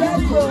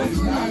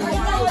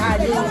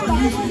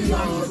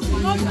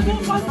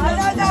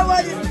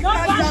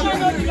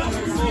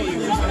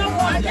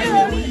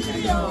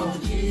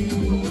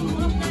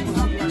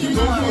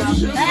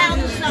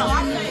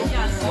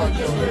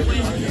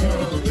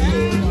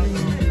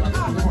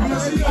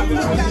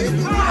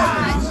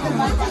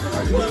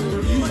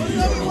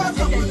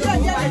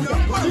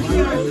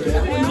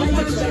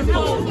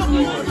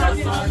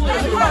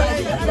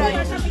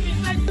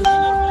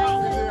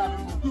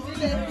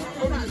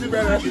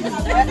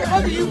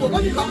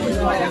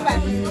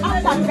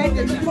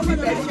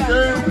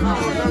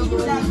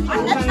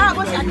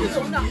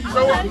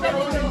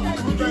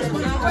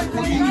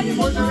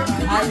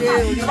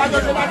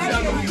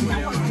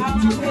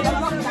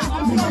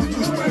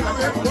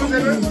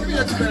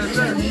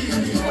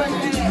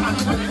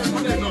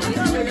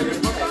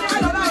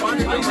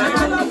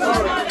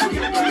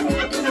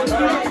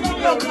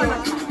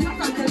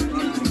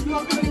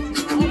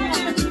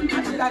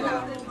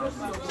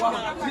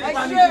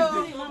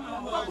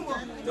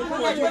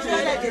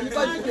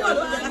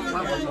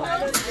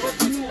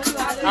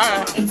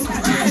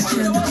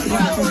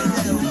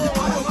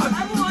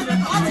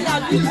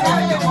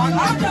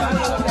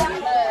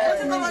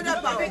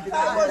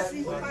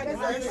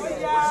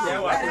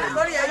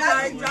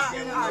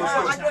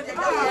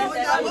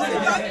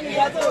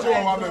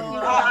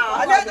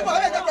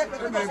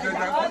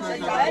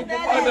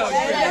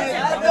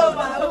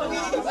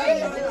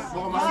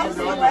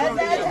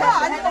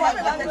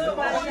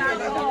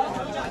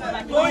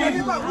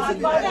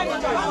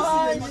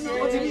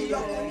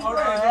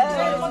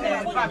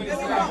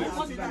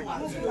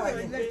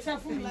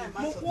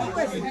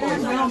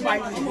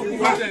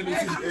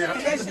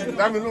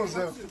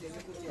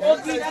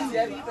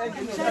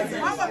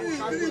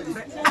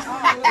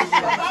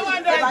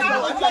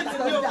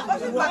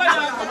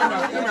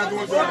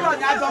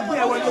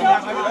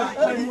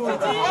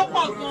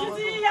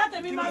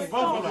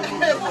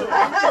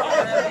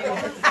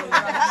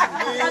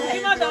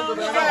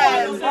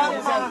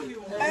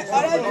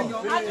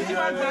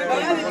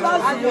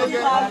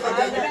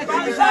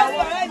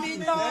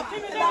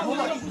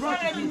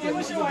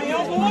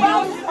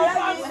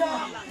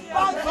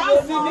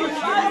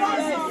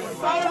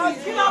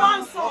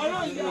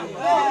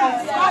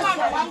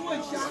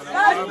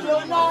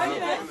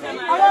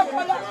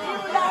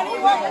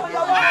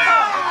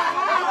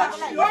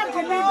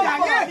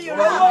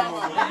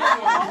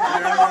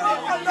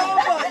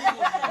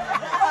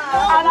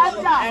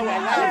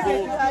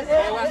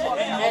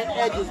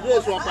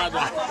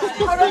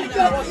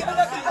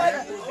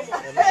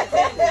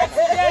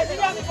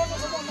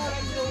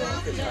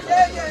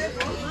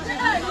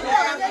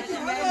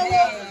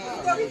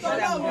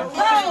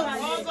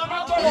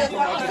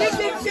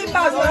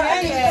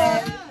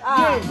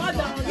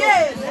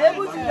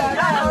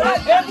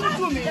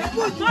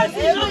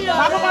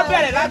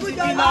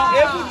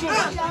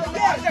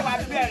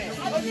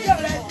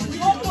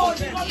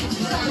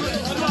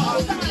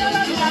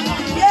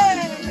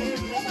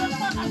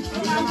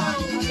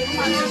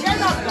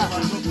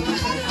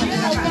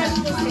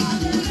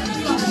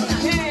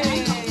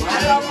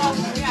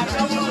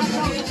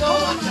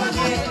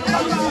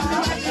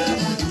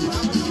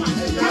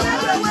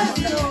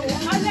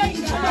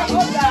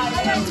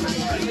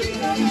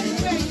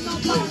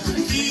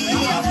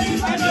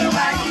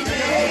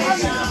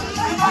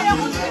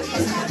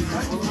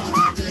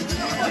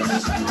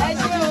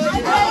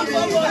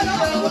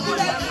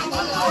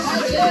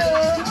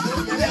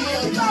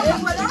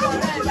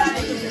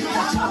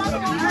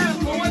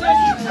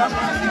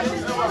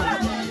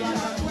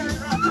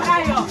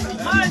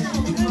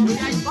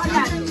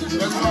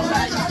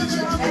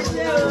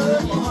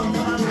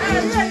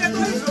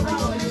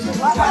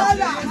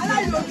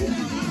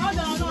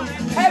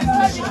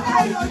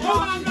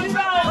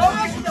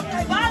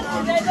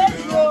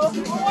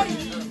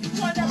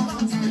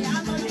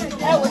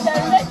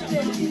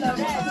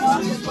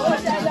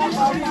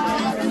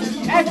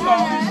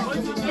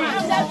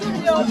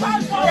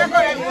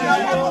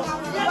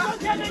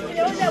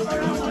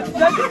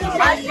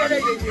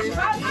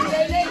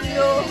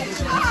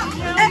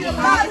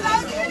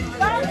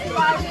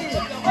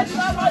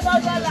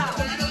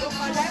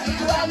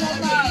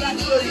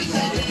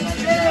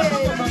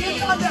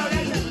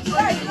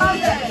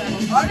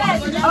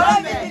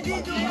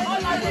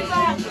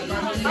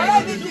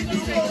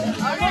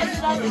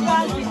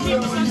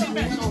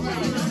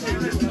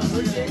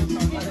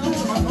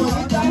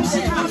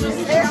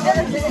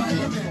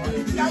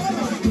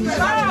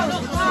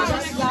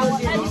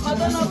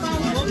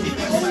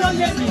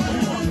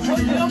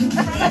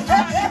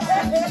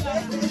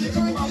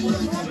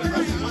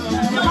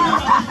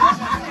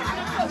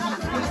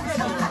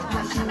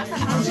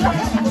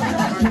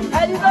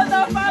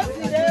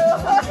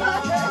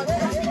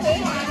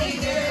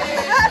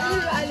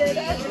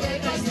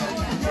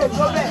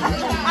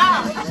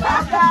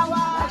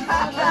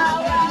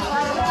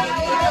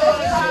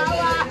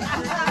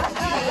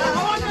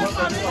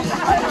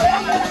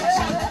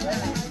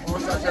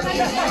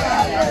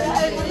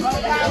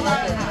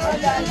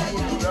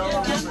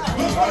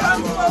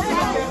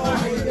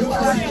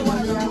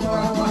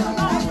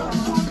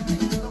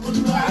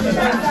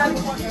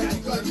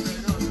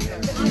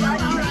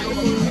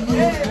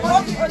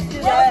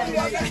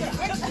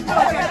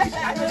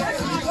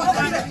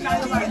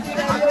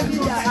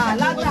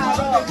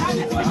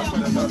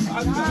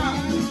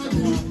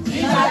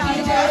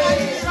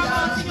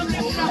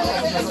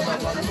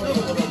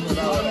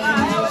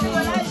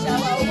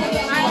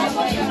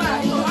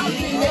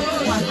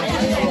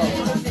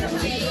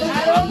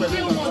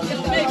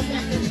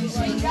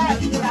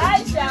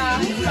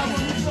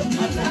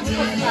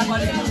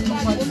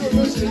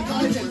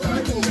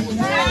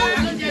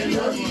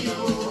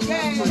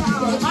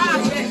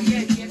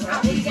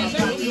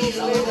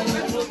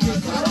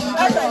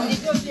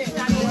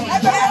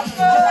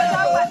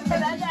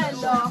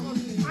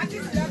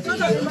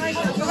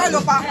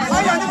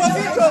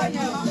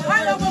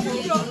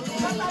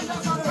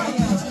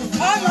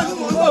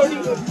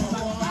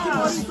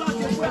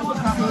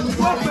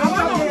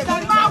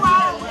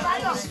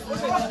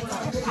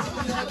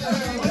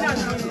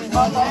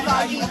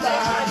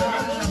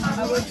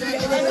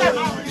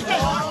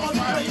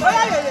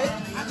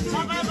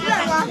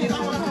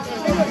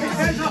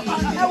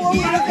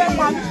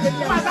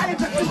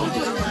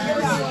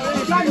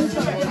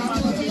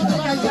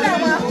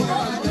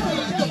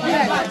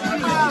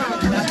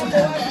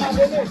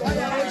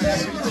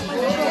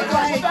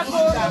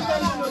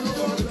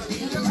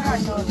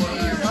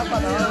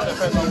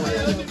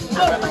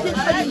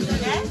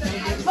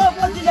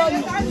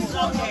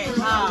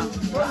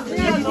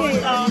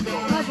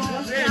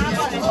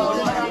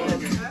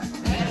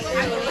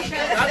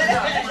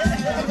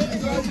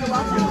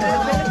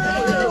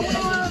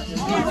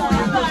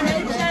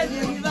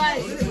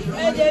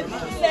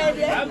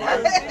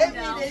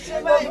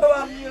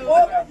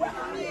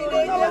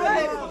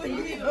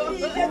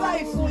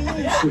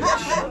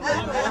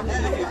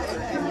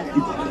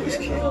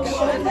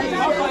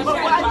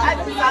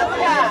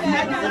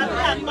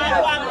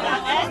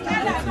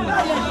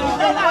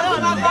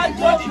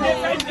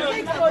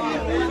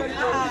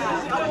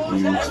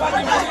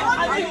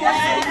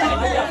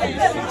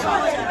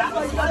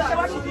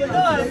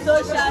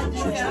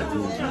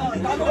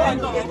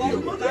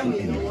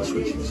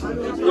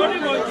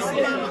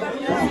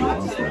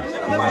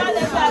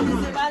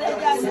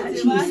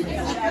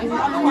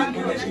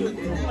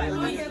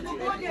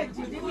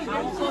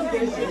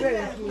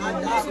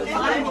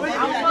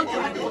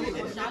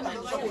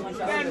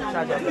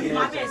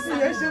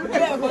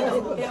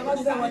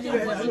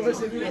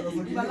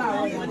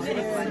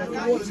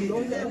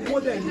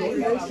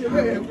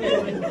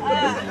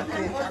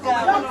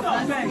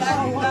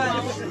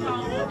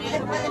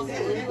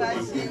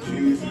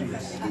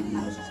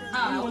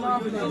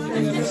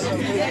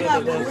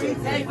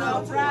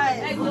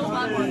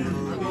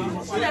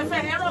 Who's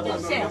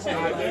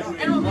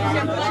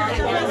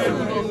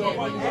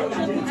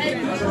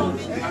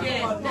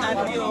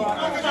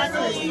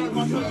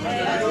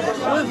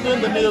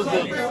doing the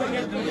music?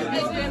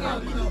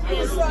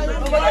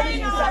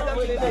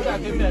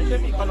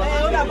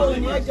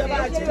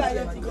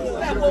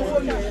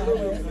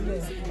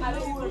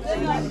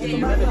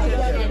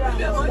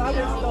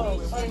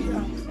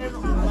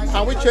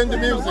 Can we change the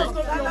music?